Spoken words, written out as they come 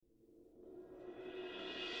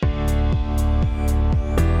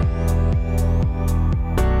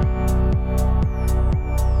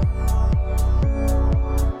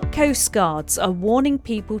Coast Guards are warning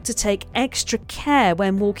people to take extra care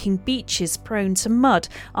when walking beaches prone to mud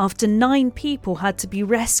after 9 people had to be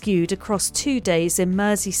rescued across 2 days in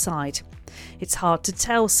Merseyside. It's hard to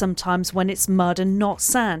tell sometimes when it's mud and not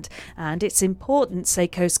sand, and it's important, say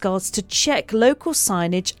Coast Guards, to check local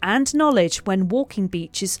signage and knowledge when walking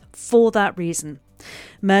beaches for that reason.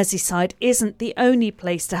 Merseyside isn't the only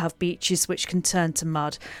place to have beaches which can turn to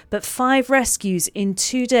mud, but 5 rescues in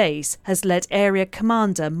 2 days has led Area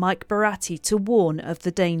Commander Mike Baratti to warn of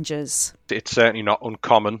the dangers. It's certainly not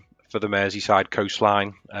uncommon for the Merseyside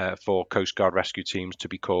coastline for Coast Guard rescue teams to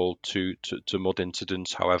be called to mud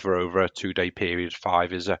incidents. However, over a 2-day period,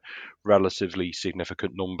 5 is a relatively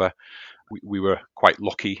significant number. We were quite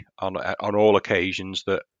lucky on all occasions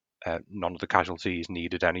that none of the casualties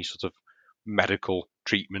needed any sort of medical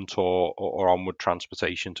treatment or onward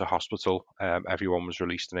transportation to hospital. Everyone was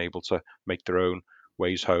released and able to make their own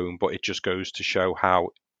ways home, but it just goes to show how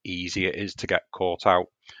easy it is to get caught out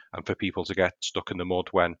and for people to get stuck in the mud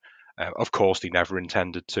when of course they never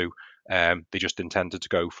intended to. They just intended to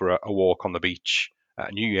go for a walk on the beach,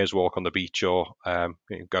 a New Year's walk on the beach, or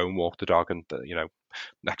go and walk the dog, and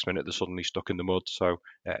next minute they're suddenly stuck in the mud. So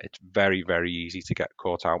it's very, very easy to get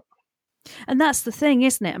caught out. And that's the thing,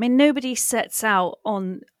 isn't it? I mean, nobody sets out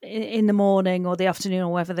in the morning or the afternoon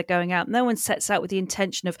or wherever they're going out. No one sets out with the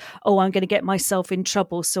intention of, I'm going to get myself in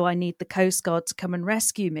trouble, so I need the Coast Guard to come and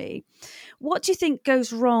rescue me. What do you think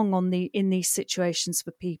goes wrong in these situations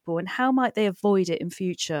for people, and how might they avoid it in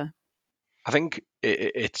future? I think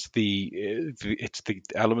it's the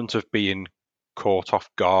element of being caught off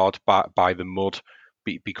guard by the mud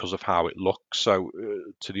because of how it looks. So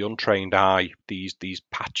to the untrained eye, these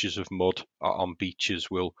patches of mud on beaches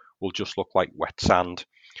will just look like wet sand,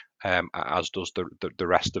 as does the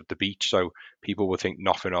rest of the beach. So people will think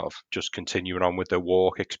nothing of just continuing on with their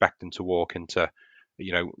walk, expecting to walk into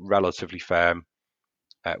relatively firm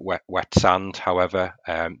wet sand. However,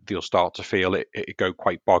 they'll start to feel it go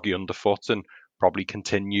quite boggy underfoot and probably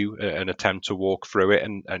continue an attempt to walk through it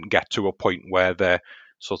and get to a point where they're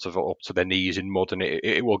sort of up to their knees in mud, and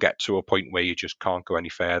it will get to a point where you just can't go any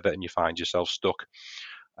further and you find yourself stuck.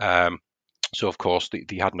 So of course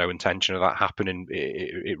they had no intention of that happening.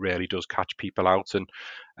 It really does catch people out,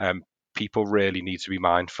 and people really need to be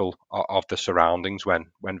mindful of the surroundings when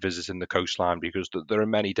visiting the coastline, because there are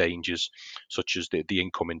many dangers, such as the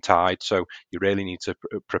incoming tide. So you really need to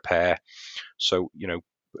prepare. So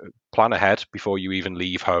plan ahead before you even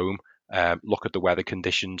leave home. Look at the weather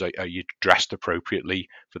conditions. Are you dressed appropriately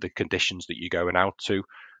for the conditions that you're going out to?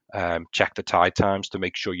 Check the tide times to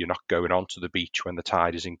make sure you're not going onto the beach when the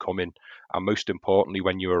tide is incoming. And most importantly,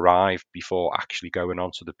 when you arrive, before actually going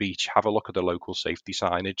onto the beach, have a look at the local safety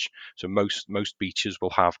signage. So most beaches will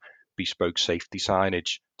have bespoke safety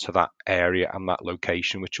signage to that area and that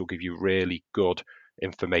location, which will give you really good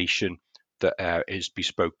information that is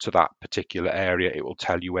bespoke to that particular area. It will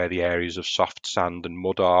tell you where the areas of soft sand and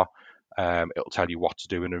mud are. It'll tell you what to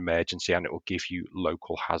do in an emergency, and it will give you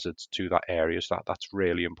local hazards to that area. So that's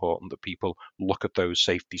really important that people look at those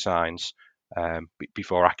safety signs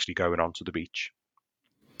before actually going onto the beach.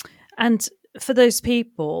 And for those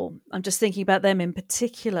people, I'm just thinking about them in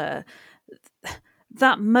particular,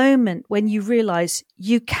 that moment when you realise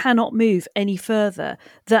you cannot move any further,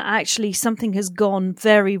 that actually something has gone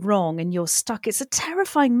very wrong and you're stuck. It's a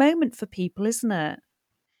terrifying moment for people, isn't it?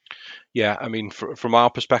 Yeah, I mean, from our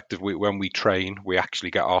perspective, when we train, we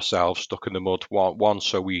actually get ourselves stuck in the mud. One,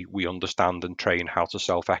 so we understand and train how to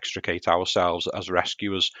self-extricate ourselves as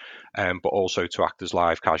rescuers, but also to act as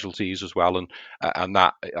live casualties as well. And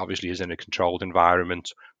that obviously is in a controlled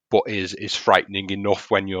environment, but is frightening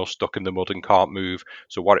enough when you're stuck in the mud and can't move.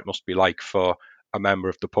 So what it must be like for a member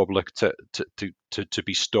of the public to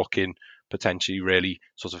be stuck in potentially really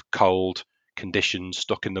sort of cold conditions,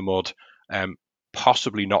 stuck in the mud.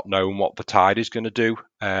 Possibly not knowing what the tide is going to do.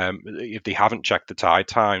 If they haven't checked the tide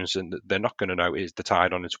times, and they're not going to know, is the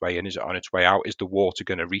tide on its way in, is it on its way out, is the water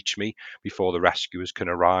going to reach me before the rescuers can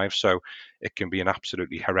arrive? So it can be an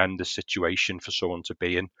absolutely horrendous situation for someone to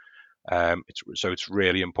be in. It's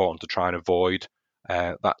really important to try and avoid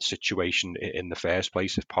that situation in the first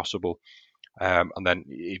place if possible. And then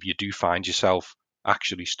if you do find yourself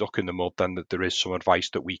actually stuck in the mud, then there is some advice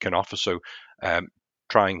that we can offer. So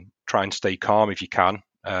try and stay calm if you can.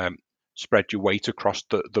 Spread your weight across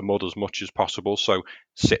the mud as much as possible. So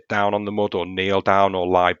sit down on the mud or kneel down or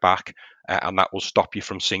lie back, and that will stop you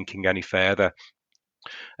from sinking any further.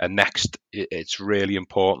 And next, it's really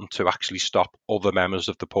important to actually stop other members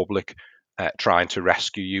of the public trying to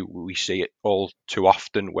rescue you. We see it all too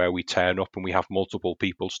often where we turn up and we have multiple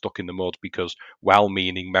people stuck in the mud because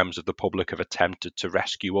well-meaning members of the public have attempted to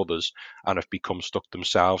rescue others and have become stuck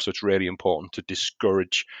themselves. So it's really important to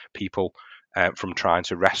discourage people from trying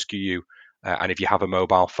to rescue you. And if you have a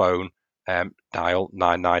mobile phone, dial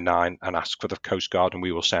 999 and ask for the Coast Guard, and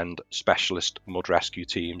we will send specialist mud rescue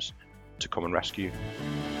teams to come and rescue you.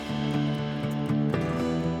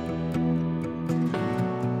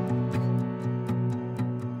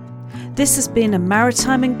 This has been a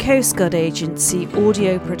Maritime and Coast Guard Agency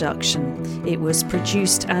audio production. It was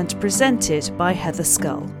produced and presented by Heather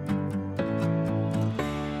Scull.